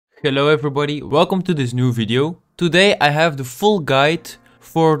Hello everybody, welcome to this new video. Today I have the full guide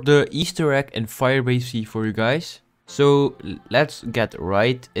for the Easter egg in Firebase for you guys. So let's get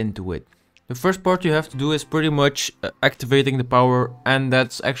right into it. The first part you have to do is pretty much activating the power, and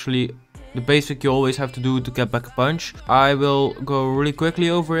that's actually the basic you always have to do to get back a punch. I will go really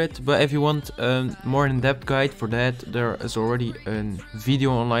quickly over it, but if you want a more in-depth guide for that, there is already a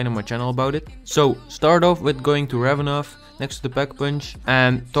video online on my channel about it. So start off with going to Ravenov next to the pack punch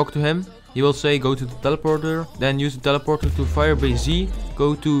and talk to him. He will say go to the teleporter, then use the teleporter to Firebase Z,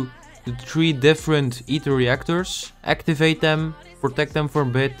 go to the 3 different ether reactors, activate them, protect them for a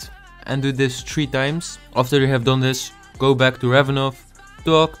bit, and do this 3 times. After you have done this, go back to Ravenov,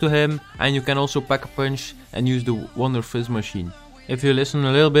 talk to him, and you can also pack a punch and use the Wonder Fizz machine. If you listen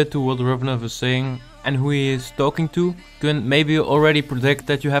a little bit to what Ravenov is saying and who he is talking to, you can maybe already predict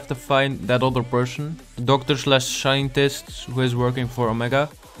that you have to find that other person, the doctor slash scientist who is working for Omega.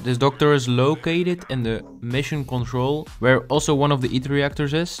 This doctor is located in the mission control, where also one of the ether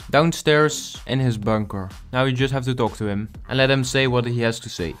reactors is, downstairs in his bunker. Now you just have to talk to him and let him say what he has to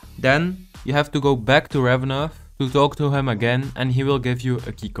say. Then you have to go back to Ravenov to talk to him again, and he will give you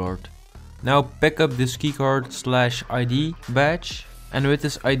a keycard. Now pick up this keycard slash ID badge, and with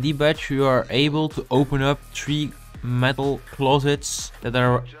this ID badge you are able to open up 3 metal closets that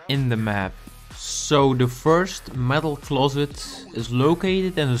are in the map. So the first metal closet is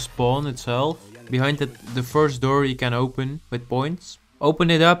located in the spawn itself. Behind it, the first door you can open with points. Open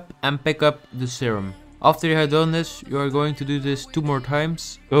it up and pick up the serum. After you have done this, you are going to do this 2 more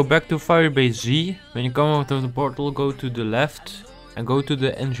times. Go back to Firebase Z. When you come out of the portal, go to the left and go to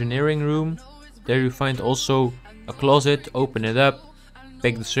the engineering room. There you find also a closet. Open it up,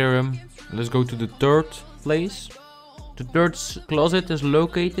 pick the serum. Let's go to the 3rd place. The 3rd closet is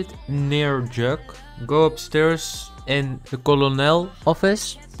located near Jug. Go upstairs in the Colonel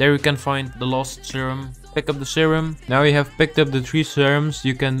office. There you can find the lost serum. Pick up the serum. Now you have picked up the 3 serums.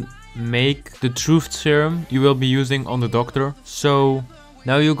 You can make the truth serum you will be using on the doctor. So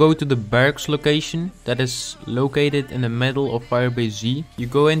now you go to the barracks location that is located in the middle of Firebase Z. You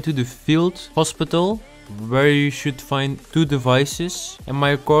go into the field hospital, where you should find 2 devices. In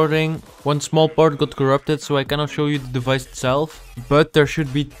my recording, one small part got corrupted, so I cannot show you the device itself, but there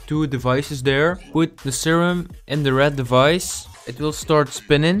should be 2 devices there. Put the serum in the red device. It will start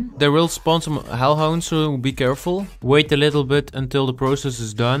spinning. There will spawn some hellhounds, so be careful. Wait a little bit until the process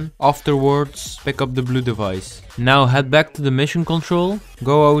is done. Afterwards, pick up the blue device. Now head back to the mission control.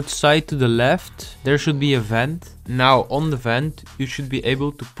 Go outside to the left. There should be a vent. Now on the vent, you should be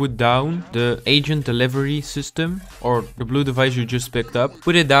able to put down the agent delivery system, or the blue device you just picked up.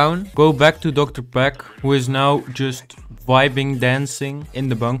 Put it down. Go back to Dr. Peck, who is now just vibing, dancing in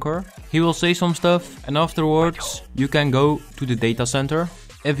the bunker. He will say some stuff, and afterwards you can go to the data center.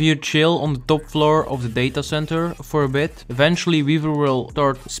 If you chill on the top floor of the data center for a bit, eventually Weaver will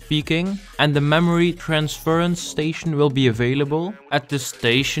start speaking and the memory transference station will be available. At the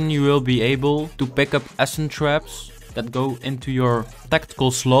station you will be able to pick up essence traps that go into your tactical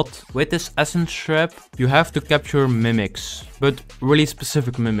slot. With this essence trap you have to capture mimics, but really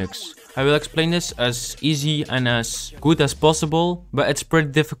specific mimics. I will explain this as easy and as good as possible, but it's pretty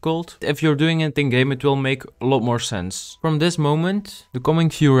difficult. If you're doing it in game, it will make a lot more sense. From this moment, the coming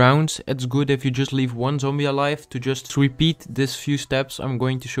few rounds, it's good if you just leave 1 zombie alive to just repeat these few steps I'm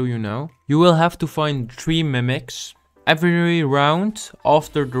going to show you now. You will have to find 3 mimics. Every round,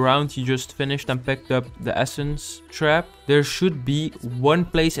 after the round you just finished and picked up the essence trap, there should be 1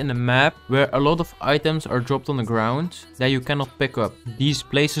 place in the map where a lot of items are dropped on the ground that you cannot pick up. These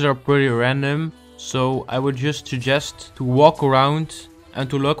places are pretty random, so I would just suggest to walk around and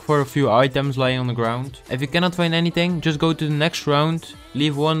to look for a few items lying on the ground. If you cannot find anything, just go to the next round,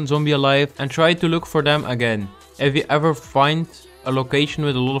 leave 1 zombie alive and try to look for them again. If you ever find a location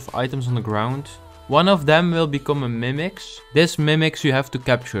with a lot of items on the ground, one of them will become a mimics. This mimics you have to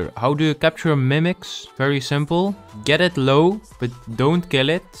capture. How do you capture a mimics? Very simple. Get it low, but don't kill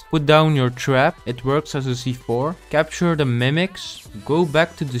it. Put down your trap. It works as a C4. Capture the mimics. Go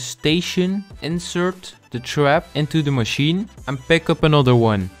back to the station. Insert the trap into the machine and pick up another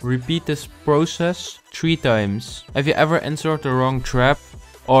one. Repeat this process 3 times. If you ever insert the wrong trap,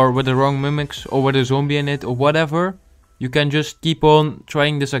 or with the wrong mimics, or with a zombie in it, or whatever, you can just keep on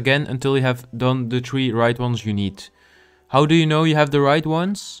trying this again until you have done the 3 right ones you need. How do you know you have the right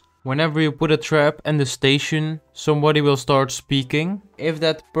ones? Whenever you put a trap in the station, somebody will start speaking. If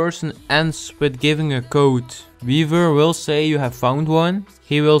that person ends with giving a code, Weaver will say you have found one.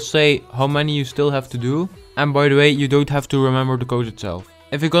 He will say how many you still have to do. And by the way, you don't have to remember the code itself.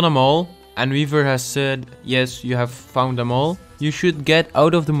 If you got them all, and Weaver has said yes, you have found them all, you should get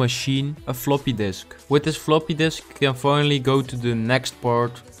out of the machine a floppy disk. With this floppy disk, you can finally go to the next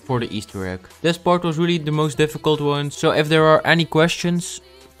part for the Easter egg. This part was really the most difficult one, so if there are any questions,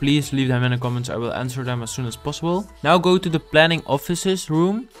 please leave them in the comments. I will answer them as soon as possible. Now go to the planning offices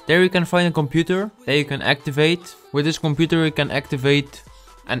room. There you can find a computer that you can activate. With this computer you can activate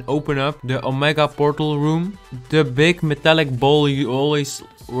and open up the Omega portal room. The big metallic ball you always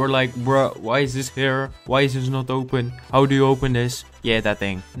were like, bruh, why is this here? Why is this not open? How do you open this? Yeah, that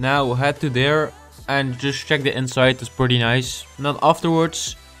thing. Now head to there and just check the inside. It's pretty nice. Now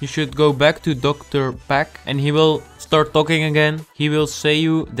afterwards you should go back to Dr. Pack and he will start talking again. He will say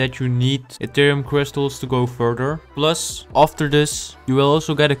you that you need Ethereum crystals to go further. Plus, after this, you will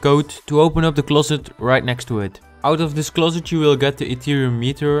also get a code to open up the closet right next to it. Out of this closet you will get the Ethereum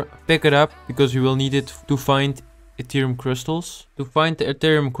meter. Pick it up because you will need it to find Ethereum crystals. To find the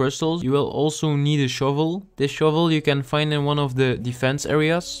Ethereum crystals, you will also need a shovel. This shovel you can find in one of the defense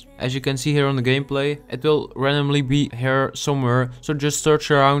areas. As you can see here on the gameplay, it will randomly be here somewhere. So just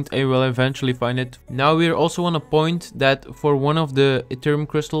search around and you will eventually find it. Now we are also on a point that for one of the Ethereum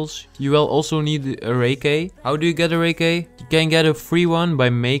crystals, you will also need a ray key. How do you get a ray key? You can get a free one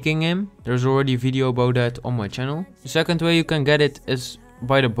by making him. There's already a video about that on my channel. The second way you can get it is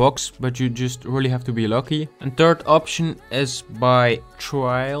by the box, but you just really have to be lucky. And third option is by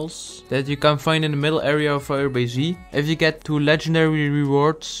trials that you can find in the middle area of Firebase. If you get 2 legendary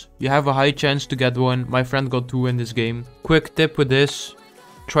rewards, you have a high chance to get one. My friend got 2 in this game. Quick tip with this: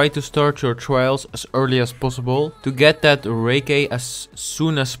 try to start your trials as early as possible to get that Reiki as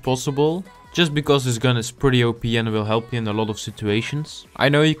soon as possible. Just because this gun is pretty OP and will help you in a lot of situations. I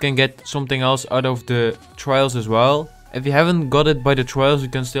know you can get something else out of the trials as well. If you haven't got it by the trials, you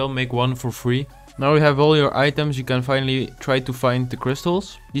can still make one for free. Now you have all your items, you can finally try to find the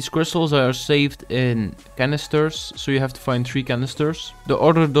crystals. These crystals are saved in canisters, so you have to find 3 canisters. The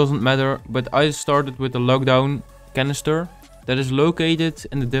order doesn't matter, but I started with the lockdown canister that is located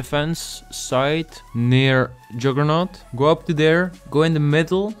in the defense side near Juggernaut. Go up to there, go in the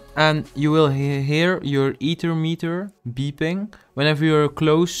middle, and you will hear your ether meter beeping. Whenever you're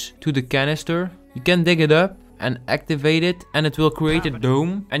close to the canister, you can dig it up and activate it, and it will create a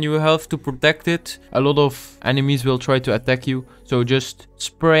dome and you will have to protect it. A lot of enemies will try to attack you, so just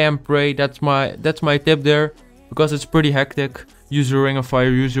spray and pray. That's my tip there, because it's pretty hectic. Use your ring of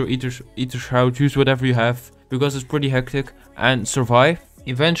fire, use your ether shroud, use whatever you have, because it's pretty hectic, and survive.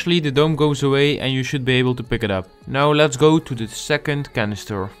 Eventually the dome goes away and you should be able to pick it up. Now let's go to the second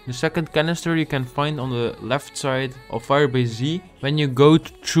canister. The second canister you can find on the left side of Firebase Z. When you go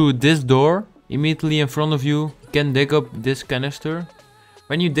through this door, immediately in front of you, you can dig up this canister.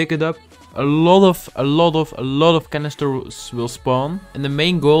 When you dig it up, a lot of canisters will spawn. And the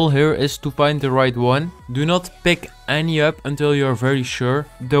main goal here is to find the right one. Do not pick any up until you are very sure.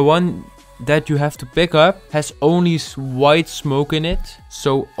 The one that you have to pick up has only white smoke in it.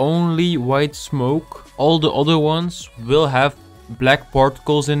 So only white smoke. All the other ones will have black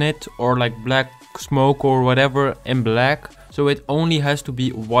particles in it, or like black smoke or whatever in black. So it only has to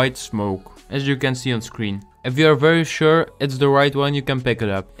be white smoke, as you can see on screen. If you are very sure it's the right one, you can pick it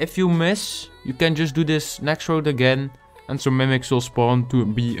up. If you miss, you can just do this next road again and some mimics will spawn to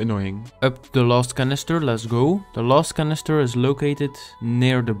be annoying. Up to the last canister, let's go. The last canister is located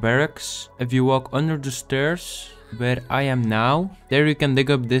near the barracks. If you walk under the stairs where I am now, there you can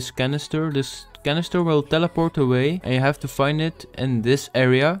dig up this canister. This canister will teleport away and you have to find it in this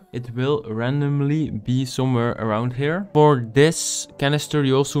area. It will randomly be somewhere around here. For this canister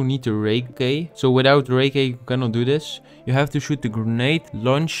you also need the ray key. So without ray key you cannot do this. You have to shoot the grenade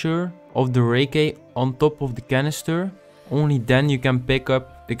launcher of the ray key on top of the canister. Only then you can pick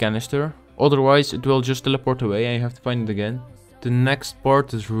up the canister. Otherwise it will just teleport away and you have to find it again. The next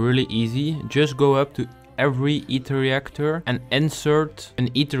part is really easy. Just go up to every ether reactor and insert an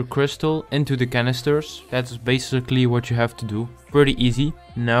ether crystal into the canisters. That's basically what you have to do. Pretty easy.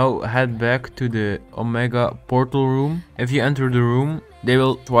 Now head back to the Omega portal room. If you enter the room, they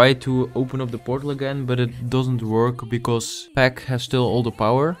will try to open up the portal again, but it doesn't work because Pack has still all the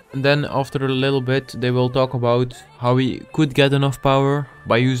power. And then after a little bit they will talk about how we could get enough power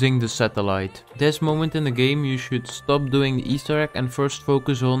by using the satellite. This moment in the game you should stop doing the Easter egg and first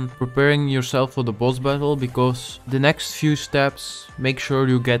focus on preparing yourself for the boss battle, because the next few steps make sure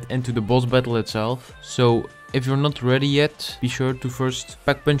you get into the boss battle itself. So if you're not ready yet, be sure to first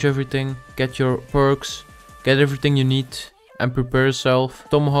pack punch everything, get your perks, get everything you need and prepare yourself.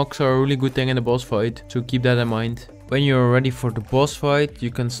 Tomahawks are a really good thing in the boss fight, so keep that in mind. When you're ready for the boss fight, you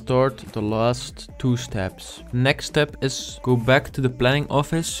can start the last 2 steps. Next step is go back to the planning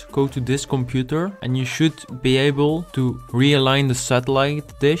office, go to this computer, and you should be able to realign the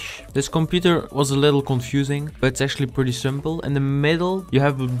satellite dish. This computer was a little confusing, but it's actually pretty simple. In the middle, you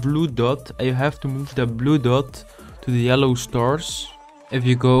have a blue dot, and you have to move that blue dot to the yellow stars. If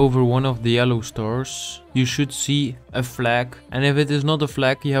you go over one of the yellow stars, you should see a flag. And if it is not a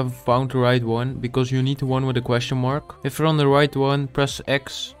flag, you have found the right one, because you need the one with a question mark. If you're on the right one, press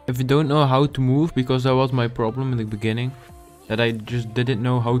X. If you don't know how to move, because that was my problem in the beginning, that I just didn't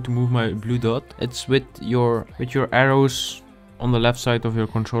know how to move my blue dot. It's with your arrows on the left side of your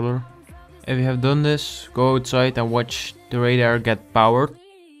controller. If you have done this, go outside and watch the radar get powered.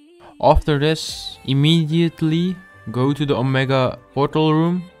 After this, immediately go to the Omega portal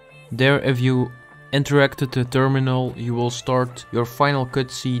room. There, if you interact with the terminal, you will start your final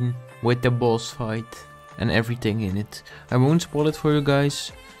cutscene with the boss fight and everything in it. I won't spoil it for you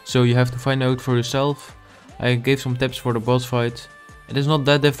guys, so you have to find out for yourself. I gave some tips for the boss fight. It is not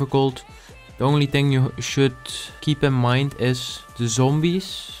that difficult. The only thing you should keep in mind is the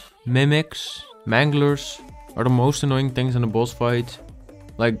zombies, mimics, manglers are the most annoying things in the boss fight.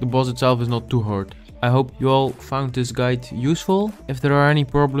 Like, the boss itself is not too hard. I hope you all found this guide useful. If there are any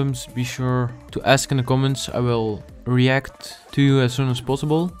problems, be sure to ask in the comments. I will react to you as soon as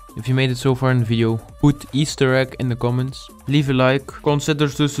possible. If you made it so far in the video, put Easter egg in the comments. Leave a like, consider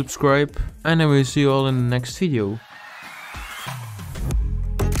to subscribe, and I will see you all in the next video.